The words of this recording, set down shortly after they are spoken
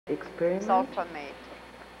experiment. Sulfur-made.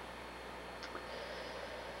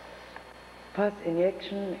 Pass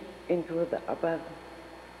injection into the upper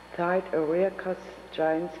thigh area causes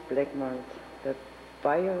giant black marks. The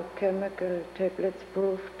biochemical tablets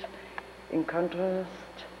proved, in contrast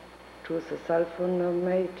to the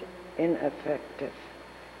sulfonamide, ineffective.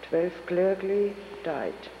 12 clearly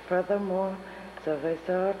died. Furthermore, the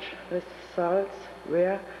research results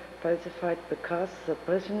were falsified because the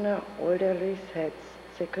prisoner orderlies had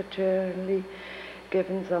secretly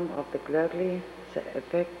given some of the clearly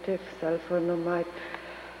effective sulfonamide.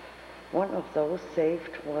 One of those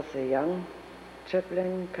saved was a young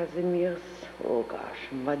chaplain Kazimierz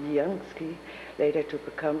Madiansky, later to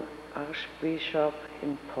become Archbishop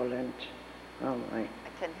in Poland. Oh my. I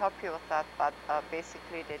can help you with that, but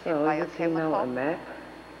basically they did So you see now a biochemical map.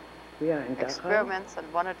 We are in Dachau. experiments,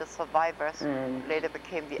 and one of the survivors And later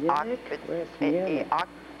became the where's Munich?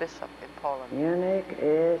 archbishop in Poland. Munich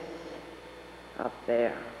is up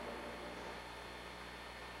there.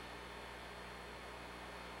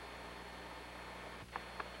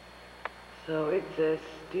 So it says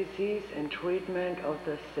disease and treatment of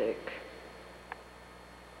the sick.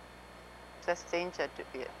 There's danger to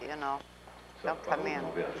be, you know, don't come in,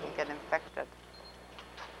 you can get infected.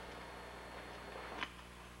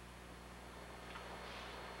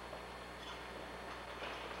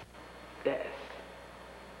 Death.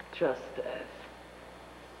 Just death.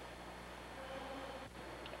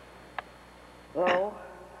 Well,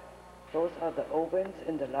 those are the ovens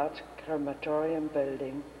in the large crematorium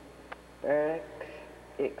building, Barrack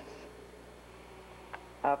X,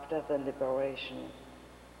 after the liberation.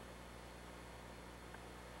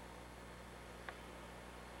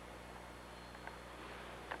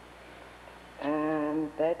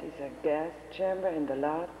 And that is a gas chamber in the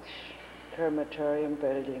large crematorium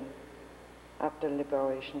building after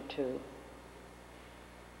liberation too.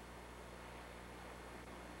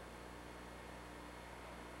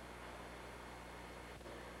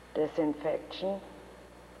 Disinfection,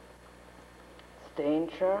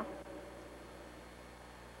 danger.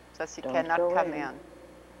 So you Don't cannot go come in. in.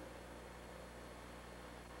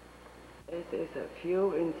 This is a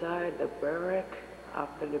view inside the barrack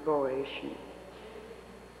after liberation.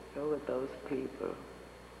 Look at those people.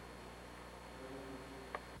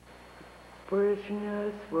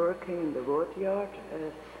 Prisoners working in the woodyard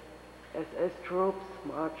as SS troops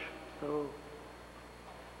march through.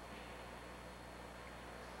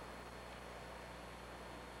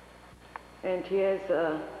 And here's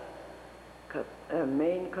a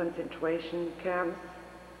main concentration camps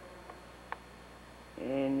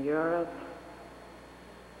in Europe.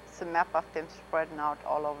 It's a map of them spreading out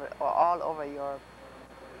all over Europe.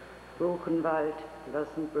 Buchenwald,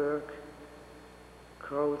 Flossenbürg,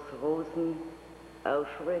 Groß-Rosen,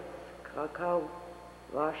 Auschwitz, Krakow,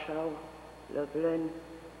 Warschau, Lublin,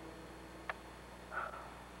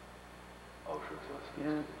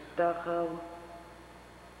 ja, Dachau,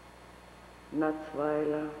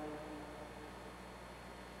 Natzweiler,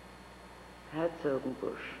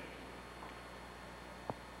 Herzogenbusch,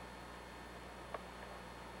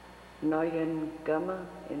 Neuengamme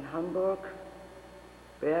in Hamburg,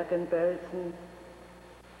 Bergen-Belsen,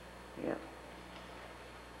 yeah.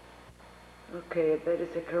 Okay, that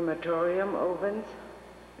is a crematorium ovens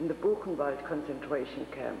in the Buchenwald concentration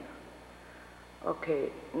camp.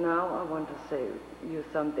 Okay, now I want to say you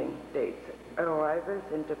something. Dates. Arrivals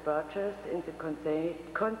and departures in the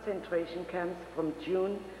concentration camps from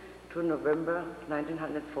June to November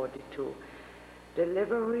 1942.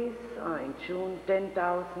 Deliveries are in June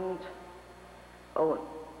 10,000. Oh,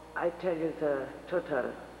 I tell you the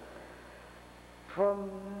total.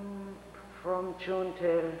 From June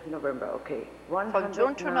till November, okay. From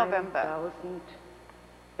June to November.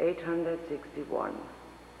 109,861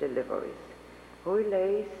 deliveries.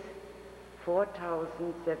 Relays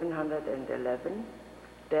 4,711,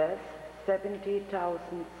 deaths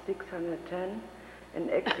 70,610, and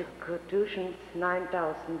executions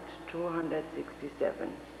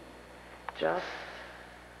 9,267. Just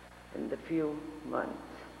in the few months.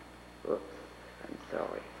 Oops, I'm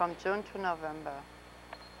sorry. From June to November.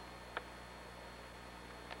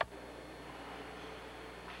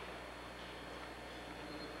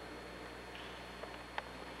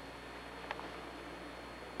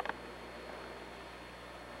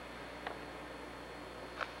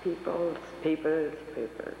 Peoples.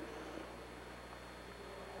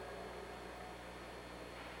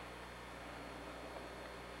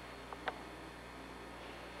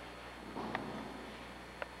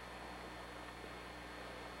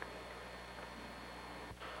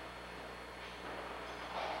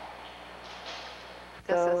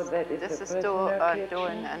 This is So that is this a is prisoner kitchen.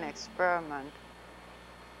 doing an experiment,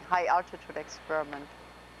 high altitude experiment.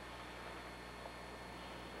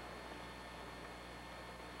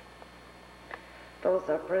 Those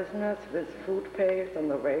are prisoners with food pails on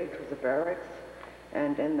the way to the barracks,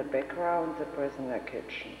 and in the background the prisoner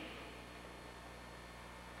kitchen.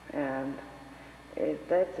 And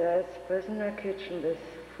that says prisoner kitchen with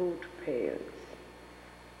food pails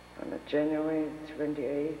on January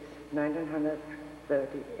 28,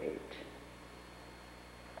 1938.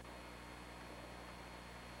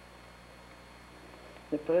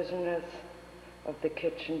 The prisoners of the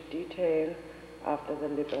kitchen detail after the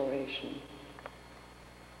liberation.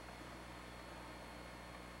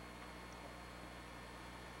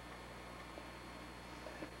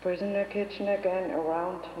 Prisoner kitchen again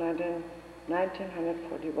around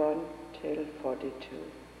 1941 till 42.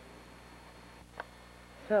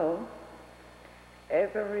 So,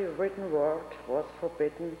 every written word was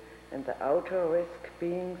forbidden and the outer risk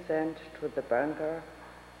being sent to the bunker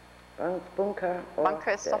or Bunker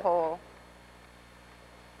is the death. hole.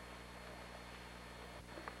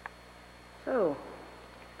 So,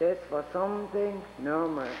 this was something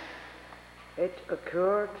normal. It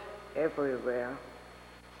occurred everywhere.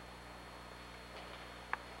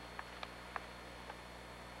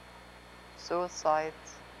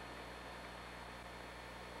 Suicides.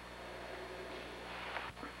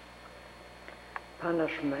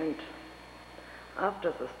 Punishment.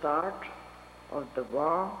 After the start of the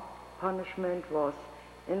war, punishment was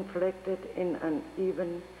inflicted in an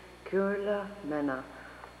even crueler manner.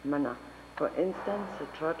 For instance, the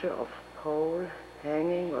torture of pole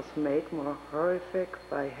hanging was made more horrific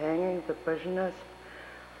by hanging the prisoners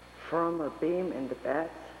from a beam in the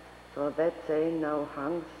baths, so that they now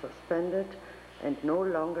hung suspended and no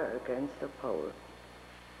longer against the pole.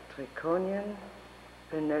 Draconian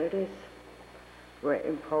penalties were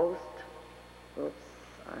imposed for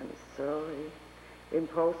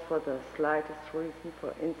the slightest reason,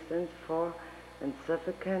 for instance, for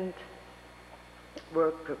insufficient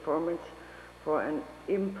work performance, for an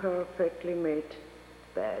imperfectly made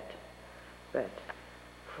bed.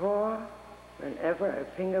 For whenever a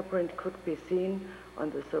fingerprint could be seen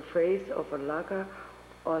on the surface of a lacquer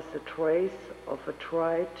or the trace of a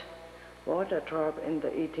dried water drop in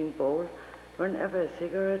the eating bowl, whenever a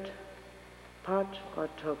cigarette pot or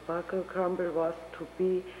tobacco crumble was to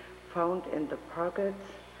be found in the pockets,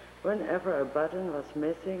 whenever a button was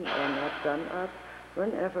missing or not done up,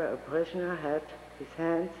 whenever a prisoner had his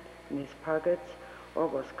hands in his pockets or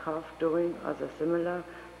was cuffed doing other similar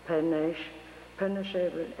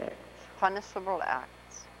punishable acts. Punishable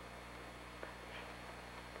acts.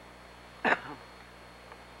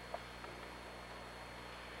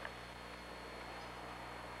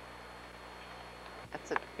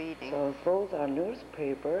 It's a beating. So those are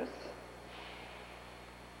newspapers.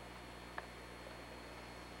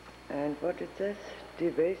 And what is this?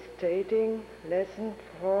 Devastating lesson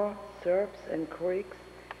for Serbs and Greeks,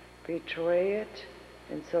 betrayed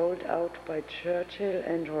and sold out by Churchill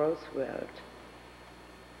and Roosevelt.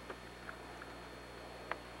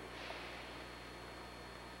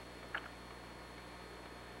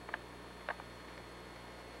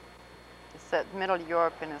 He said Middle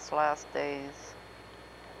Europe in his last days.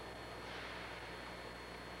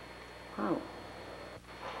 Oh.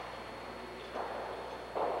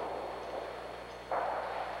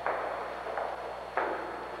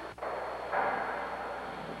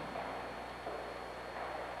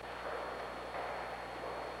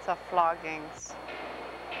 It's a floggings.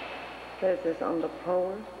 This is on the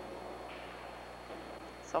pole.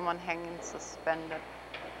 Someone hanging suspended.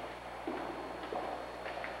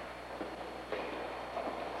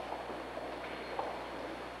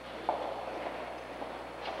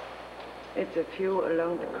 It's a view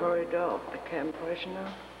along the corridor of the camp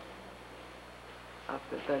prisoner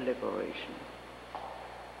after the liberation.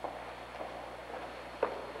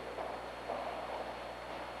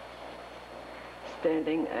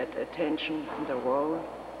 Standing at attention in the roll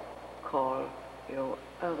call your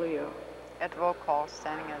area. At roll call,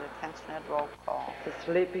 standing at attention at roll call. The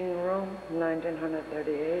sleeping room,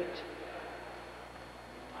 1938.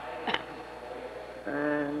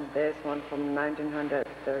 And there's one from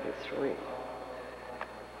 1933.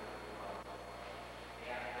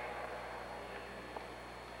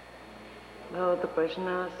 Now the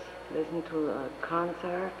prisoners listen to a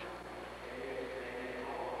concert.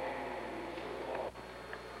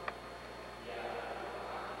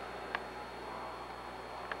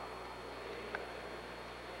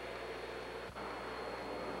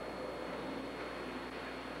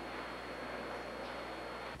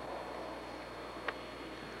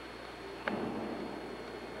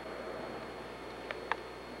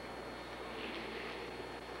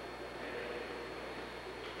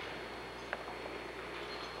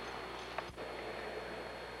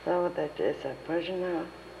 So that is a prisoner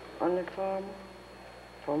uniform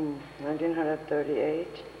from 1938.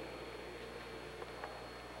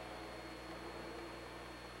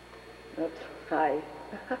 That's high.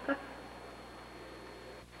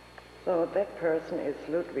 So that person is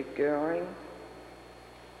Ludwig Göring,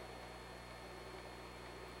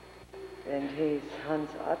 and he's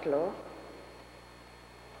Hans Adler.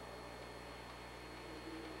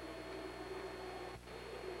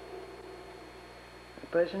 A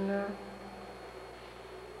prisoner.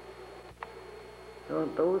 So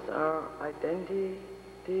those are identity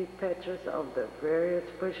patches of the various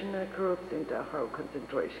prisoner groups in Dachau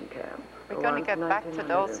concentration camp. We're going to get back to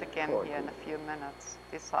those again here in a few minutes.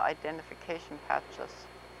 These are identification patches.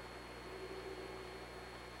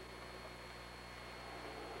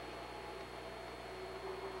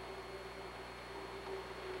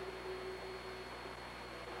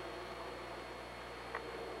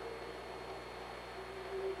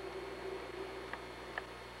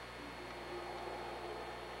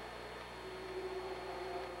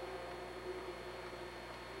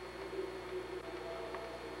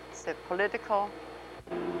 The political.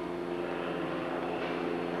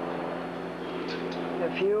 A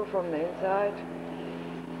view from the inside,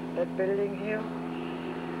 that building here.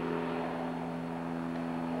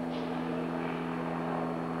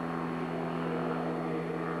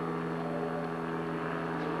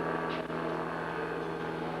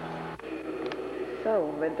 So,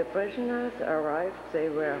 when the prisoners arrived, they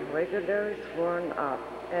were regularly sworn up,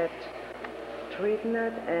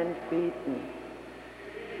 treated and beaten.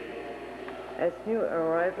 As new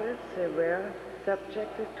arrivals, they were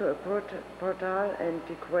subjected to a brutal and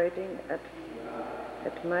degrading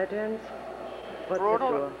admittance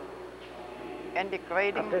procedure. And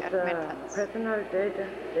degrading admittance. Personal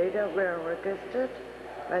data were registered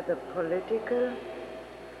by the political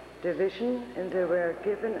division, and they were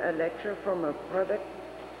given a lecture from a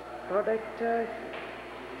protector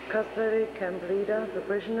custody camp leader. The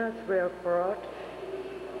prisoners were brought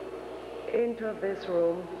into this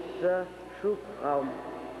room, the Schubraum.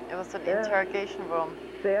 It was an interrogation room.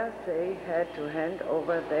 There they had to hand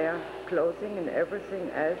over their clothing and everything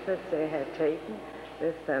else that they had taken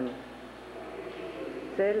with them.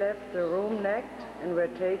 They left the room naked and were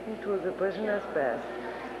taken to the prisoners' bath.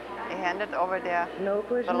 They handed over their no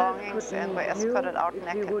belongings and were escorted out if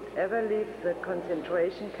naked. They would ever leave the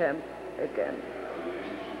concentration camp again.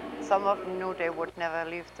 Some of them knew they would never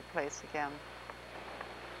leave the place again.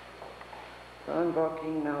 So I'm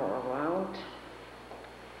walking now around.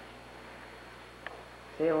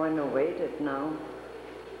 They renovated now.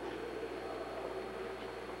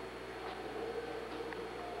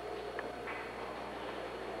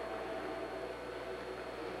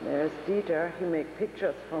 There's Dieter, he makes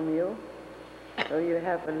pictures from you. So you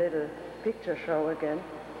have a little picture show again.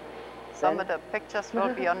 Some of the pictures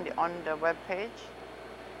will be on the web page.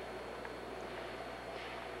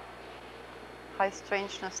 High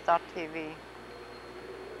Strangeness Dachau.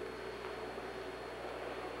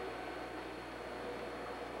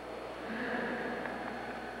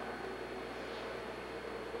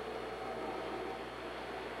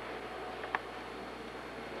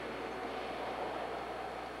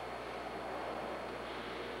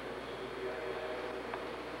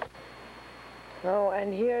 Oh,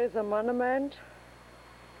 and here is a monument.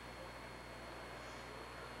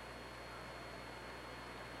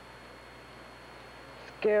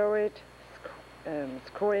 Scared,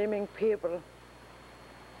 screaming people.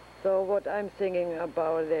 So what I'm thinking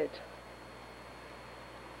about it.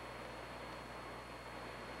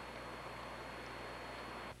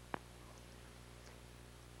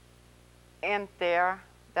 And there,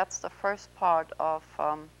 that's the first part of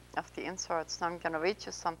the inserts. Now I'm going to read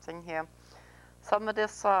you something here. Some of the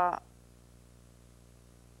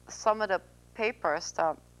papers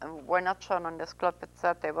that were not shown on this clip, it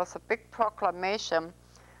said there was a big proclamation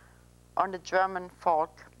on the German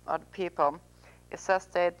folk, or the people. It says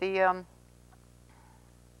that the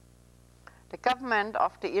government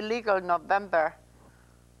of the illegal November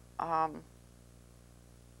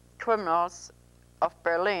criminals of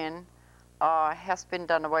Berlin has been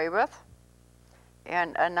done away with,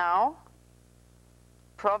 and now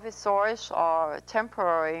provisory or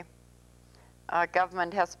temporary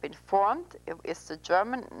government has been formed. It is the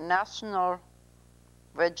German national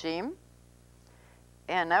regime,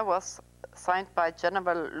 and that was signed by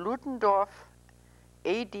General Ludendorff,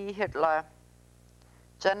 A.D. Hitler,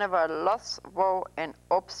 General Lossow, and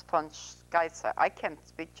Obst von Schweitzer. I can't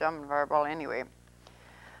speak German very well anyway.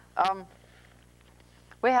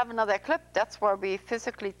 We have another clip. That's where we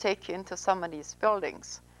physically take you into some of these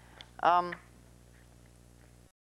buildings.